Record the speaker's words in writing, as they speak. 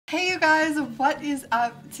Hey you guys, what is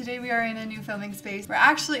up? Today we are in a new filming space. We're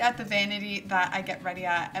actually at the vanity that I get ready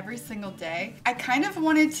at every single day. I kind of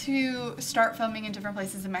wanted to start filming in different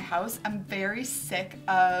places in my house. I'm very sick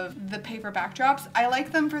of the paper backdrops. I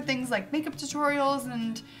like them for things like makeup tutorials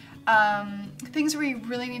and things where you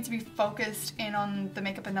really need to be focused in on the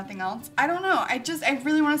makeup and nothing else. I don't know, I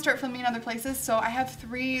really want to start filming in other places, so I have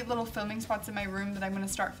 3 little filming spots in my room that I'm going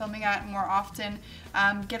to start filming at more often,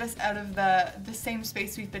 get us out of the same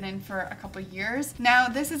space we've been in for a couple years. Now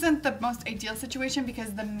this isn't the most ideal situation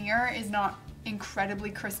because the mirror is not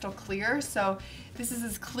incredibly crystal clear, so this is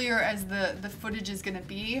as clear as the footage is going to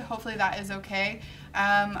be. Hopefully that is okay.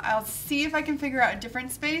 I'll see if I can figure out a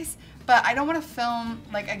different space, but I don't want to film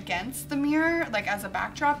like against the mirror, like as a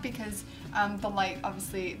backdrop, because the light,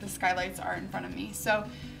 obviously the skylights are in front of me. So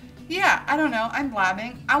yeah, I don't know, I'm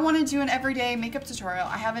blabbing. I want to do an everyday makeup tutorial.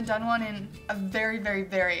 I haven't done one in a very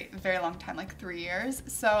long time, like 3 years.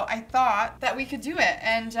 So I thought that we could do it,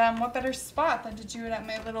 and what better spot than to do it at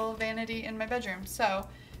my little vanity in my bedroom. So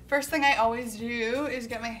first thing I always do is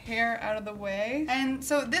get my hair out of the way. And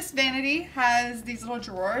so this vanity has these little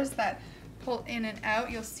drawers that pull in and out.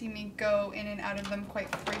 You'll see me go in and out of them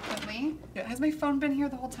quite frequently. Has my phone been here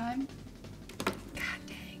the whole time? God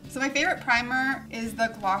dang. So my favorite primer is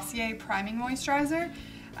the Glossier priming moisturizer.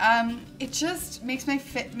 It just makes my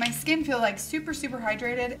skin feel like super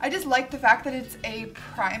hydrated. I just like the fact that it's a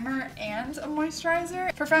primer and a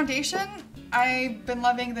moisturizer. For foundation, I've been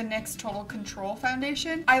loving the NYX Total Control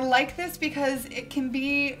foundation. I like this because it can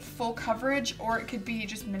be full coverage or it could be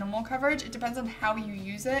just minimal coverage. It depends on how you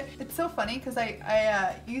use it. It's so funny because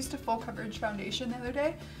I used a full coverage foundation the other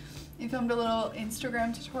day. I filmed a little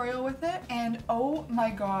Instagram tutorial with it, and oh my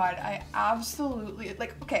god, I absolutely,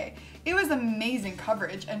 like, okay, it was amazing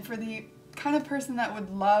coverage, and for the kind of person that would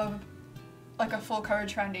love like a full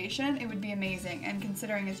coverage foundation, it would be amazing, and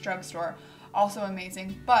considering it's drugstore, also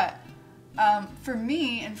amazing. But for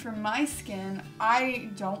me and for my skin, I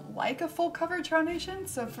don't like a full coverage foundation,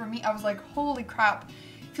 so for me, I was like, holy crap,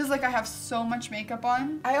 feels like I have so much makeup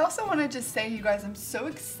on. I also want to just say, you guys, I'm so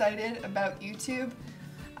excited about YouTube.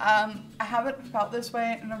 I haven't felt this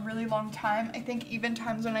way in a really long time. I think even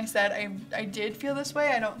times when I said I did feel this way,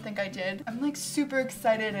 I don't think I did. I'm like super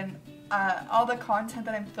excited, and all the content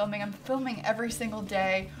that I'm filming every single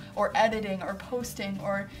day, or editing or posting,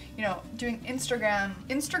 or, you know, doing Instagram.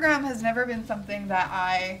 Instagram has never been something that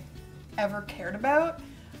I ever cared about,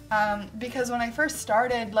 because when I first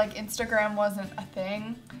started, like, Instagram wasn't a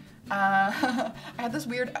thing. I had this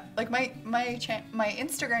weird, like, my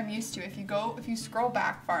Instagram used to, if you scroll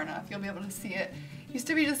back far enough, you'll be able to see it. Used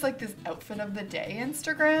to be just like this outfit of the day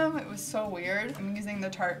Instagram. It was so weird. I'm using the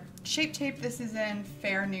Tarte Shape Tape. This is in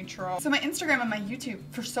Fair Neutral. So my Instagram and my YouTube,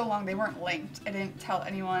 for so long, they weren't linked. I didn't tell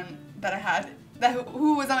anyone that I had,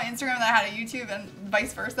 who was on my Instagram that I had a YouTube, and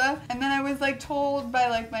vice versa. And then I was like told by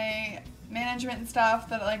like my management and stuff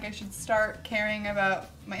that like I should start caring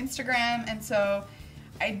about my Instagram, and so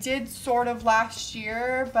I did sort of last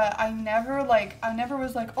year, but I never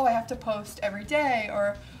was like, oh, I have to post every day,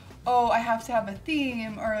 or oh, I have to have a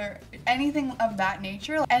theme, or anything of that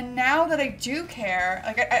nature. And now that I do care,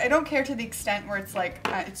 like, I don't care to the extent where it's like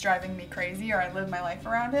it's driving me crazy or I live my life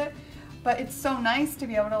around it, but it's so nice to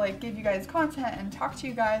be able to like give you guys content and talk to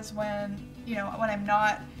you guys when, you know, when I'm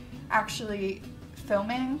not actually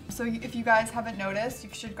filming. So if you guys haven't noticed,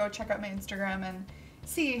 you should go check out my Instagram and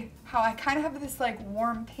see how I kind of have this like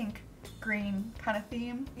warm pink green kind of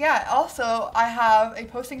theme. Yeah, also I have a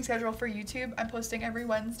posting schedule for YouTube. I'm posting every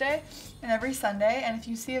Wednesday and every Sunday, and if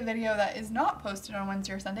you see a video that is not posted on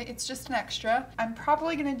Wednesday or Sunday, it's just an extra. I'm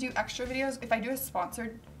probably gonna do extra videos. If I do a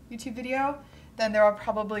sponsored YouTube video, then there will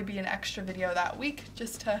probably be an extra video that week,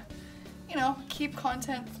 just to, you know, keep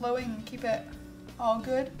content flowing and keep it all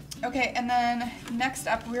good. Okay, and then next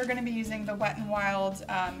up, we're gonna be using the Wet n Wild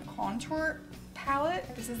contour palette.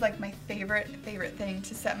 This is like my favorite thing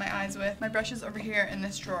to set my eyes with. My brush is over here in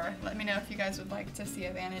this drawer. Let me know if you guys would like to see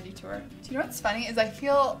a vanity tour. Do you know what's funny is I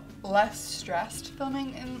feel less stressed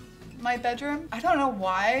filming in my bedroom. I don't know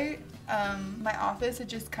why. My office, it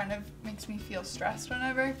just kind of makes me feel stressed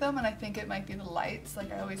whenever I film, and I think it might be the lights.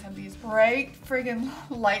 Like, I always have these bright friggin'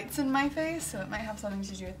 lights in my face, so it might have something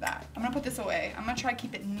to do with that. I'm gonna put this away. I'm gonna try to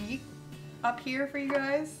keep it neat up here for you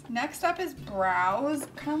guys. Next up is brows.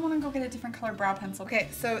 Kind of want to go get a different color brow pencil. Okay,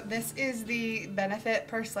 so this is the Benefit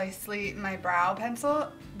Precisely My Brow Pencil.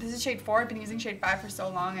 This is shade 4. I've been using shade 5 for so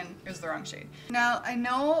long, and it was the wrong shade. Now, I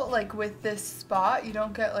know, like, with this spot, you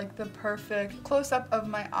don't get like the perfect close-up of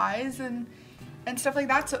my eyes and stuff like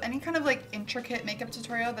that, so any kind of like intricate makeup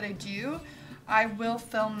tutorial that I do, I will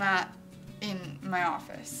film that in my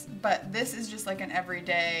office. But this is just like an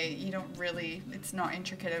everyday, you don't really, it's not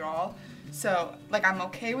intricate at all. So like I'm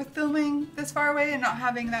okay with filming this far away and not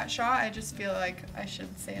having that shot. I just feel like I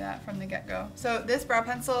should say that from the get-go. So this brow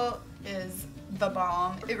pencil is the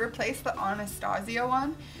bomb. It replaced the Anastasia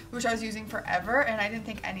one, which I was using forever, and I didn't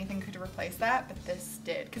think anything could replace that, but this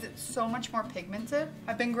did, because it's so much more pigmented.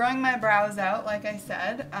 I've been growing my brows out, like I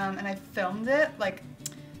said, and I filmed it, like,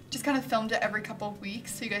 just kind of filmed it every couple of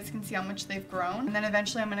weeks so you guys can see how much they've grown. And then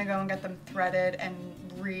eventually I'm gonna go and get them threaded and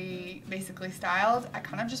basically styled. I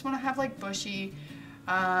kind of just want to have like bushy,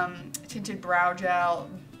 tinted brow gel,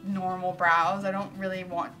 normal brows. I don't really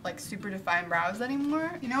want like super defined brows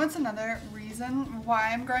anymore. You know what's another reason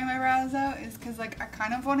why I'm growing my brows out is because like I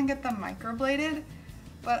kind of want to get them microbladed,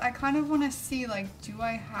 but I kind of want to see like, do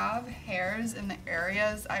I have hairs in the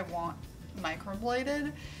areas I want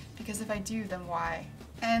microbladed? Because if I do, then why?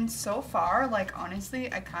 And so far, like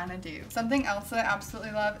honestly, I kind of do. Something else that I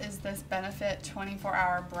absolutely love is this Benefit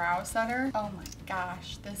 24-hour brow setter. Oh my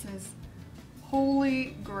gosh, this is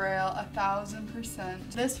holy grail,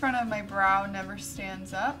 1000%. This front of my brow never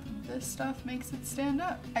stands up. This stuff makes it stand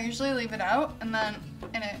up. I usually leave it out, and then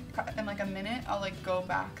in like a minute, I'll like go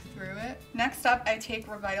back through it. Next up, I take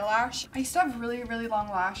Revitalash. I used to have really, really long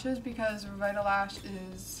lashes because Revitalash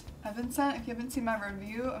is heaven sent. If you haven't seen my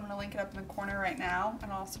review, I'm gonna link it up in the corner right now,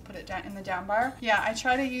 and I'll also put it down in the down bar. Yeah, I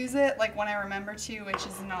try to use it like when I remember to, which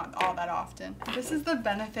is not all that often. This is the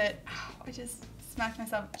Benefit, I just smacked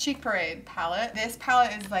myself, Cheek Parade palette. This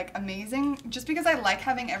palette is like amazing just because I like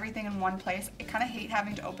having everything in one place. I kind of hate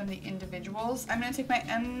having to open the individuals. I'm gonna take my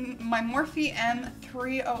Morphe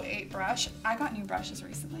M308 brush. I got new brushes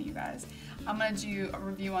recently, you guys. I'm gonna do a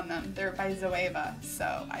review on them. They're by Zoeva,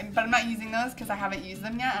 but I'm not using those because I haven't used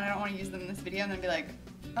them yet, and I don't want to use them in this video and then be like,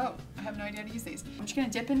 oh, I have no idea how to use these. I'm just gonna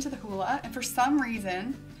dip into the Hoola, and for some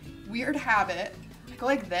reason, weird habit, I go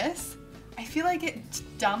like this. I feel like it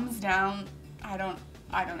dumbs down. I don't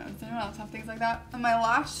know. Does anyone else have things like that? On my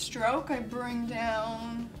last stroke, I bring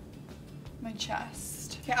down my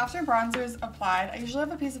chest. Okay, after bronzer is applied, I usually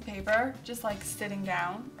have a piece of paper just like sitting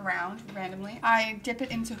down around randomly. I dip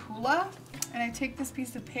it into Hoola, and I take this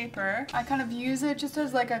piece of paper. I kind of use it just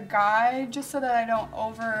as like a guide, just so that I don't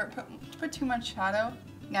put too much shadow.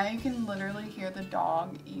 Now you can literally hear the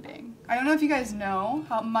dog eating. I don't know if you guys know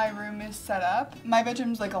how my room is set up. My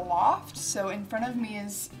bedroom's like a loft, so in front of me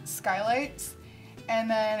is skylights, and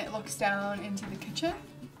then it looks down into the kitchen.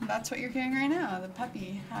 That's what you're hearing right now, the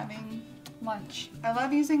puppy having lunch. I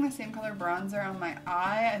love using the same color bronzer on my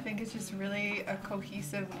eye. I think it's just really a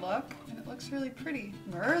cohesive look, and it looks really pretty.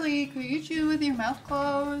 Merly, could you chew with your mouth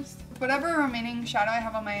closed? Whatever remaining shadow I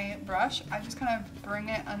have on my brush, I just kind of bring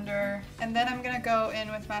it under, and then I'm gonna go in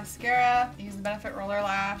with mascara, use the Benefit Roller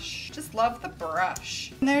Lash. Just love the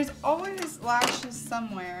brush. And there's always lashes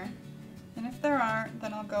somewhere, and if there aren't,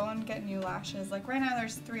 then I'll go and get new lashes. Like right now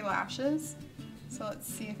there's 3 lashes. So let's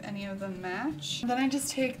see if any of them match. Then I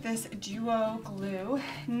just take this Duo glue.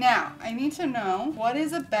 Now, I need to know, what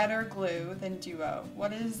is a better glue than Duo?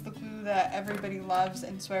 What is the glue that everybody loves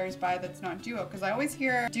and swears by that's not Duo? Because I always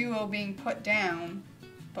hear Duo being put down,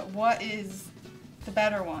 but what is the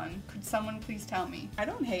better one? Could someone please tell me? I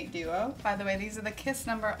don't hate Duo. By the way, these are the Kiss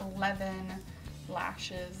number 11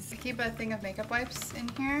 lashes. I keep a thing of makeup wipes in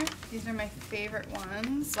here. These are my favorite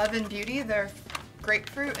ones. Love and Beauty, they're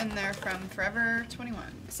grapefruit, and they're from Forever 21.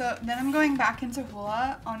 So then I'm going back into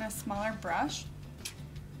Hoola on a smaller brush,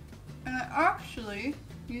 and I actually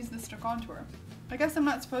use this to contour. I guess I'm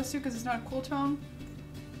not supposed to because it's not a cool tone,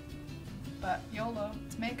 but YOLO,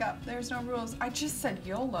 it's makeup, there's no rules. I just said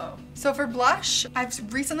YOLO. So for blush,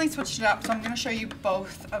 I've recently switched it up, so I'm gonna show you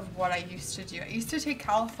both of what I used to do. I used to take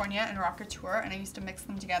California and Rockateur, and I used to mix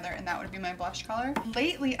them together, and that would be my blush color.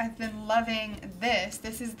 Lately, I've been loving this.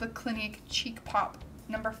 This is the Clinique Cheek Pop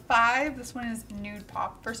number 5. This one is Nude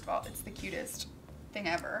Pop. First of all, it's the cutest thing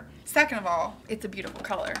ever. Second of all, it's a beautiful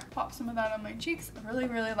color. Pop some of that on my cheeks. I really,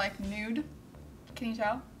 really like nude. Can you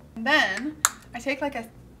tell? And then I take like a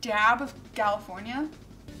dab of Galifornia.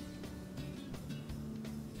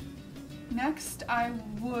 Next, I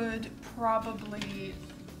would probably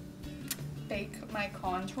bake my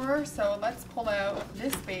contour. So let's pull out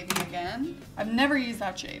this baby again. I've never used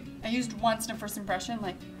that shade. I used once in a first impression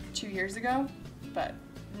like 2 years ago, but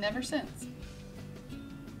never since.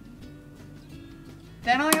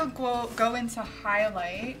 Then I'll go into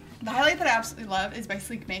highlight. The highlight that I absolutely love is by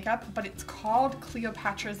Sleek Makeup, but it's called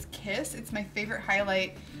Cleopatra's Kiss. It's my favorite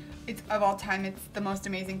highlight of all time. It's the most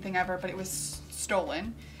amazing thing ever, but it was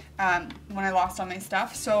stolen when I lost all my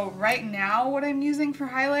stuff. So right now what I'm using for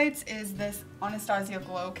highlights is this Anastasia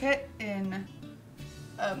Glow Kit in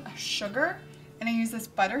Sugar, and I use this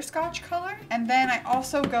Butterscotch color. And then I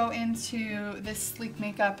also go into this Sleek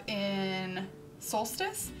makeup in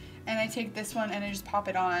Solstice, and I take this one and I just pop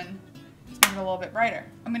it on to make it a little bit brighter.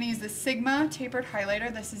 I'm gonna use the Sigma tapered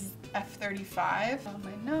highlighter. This is F35 on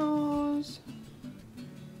my nose.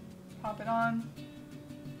 Pop it on.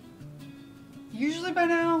 Usually by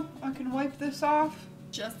now I can wipe this off.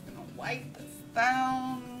 Just gonna wipe this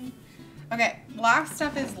down. Okay, last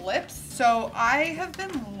step is lips. So I have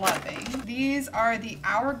been loving, these are the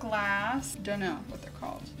Hourglass, don't know what they're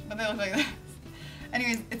called, but they look like this.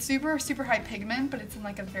 Anyways, it's super, super high pigment, but it's in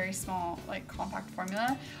like a very small, like compact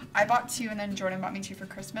formula. I bought 2 and then Jordan bought me 2 for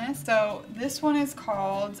Christmas. So this one is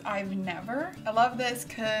called I've Never. I love this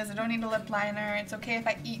because I don't need a lip liner. It's okay if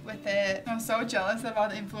I eat with it. I'm so jealous of all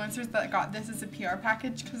the influencers that got this as a PR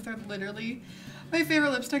package because they're literally my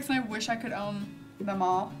favorite lipsticks and I wish I could own them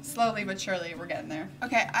all. Slowly but surely we're getting there.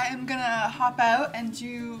 Okay, I am gonna hop out and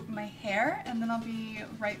do my hair and then I'll be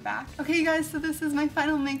right back. Okay you guys, so this is my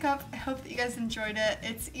final makeup. I hope that you guys enjoyed it.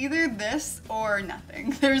 It's either this or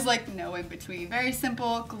nothing. There's like no in between. Very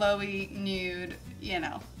simple, glowy, nude, you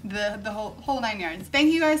know, the whole 9 yards.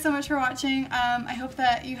 Thank you guys so much for watching. I hope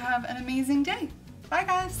that you have an amazing day. Bye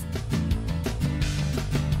guys.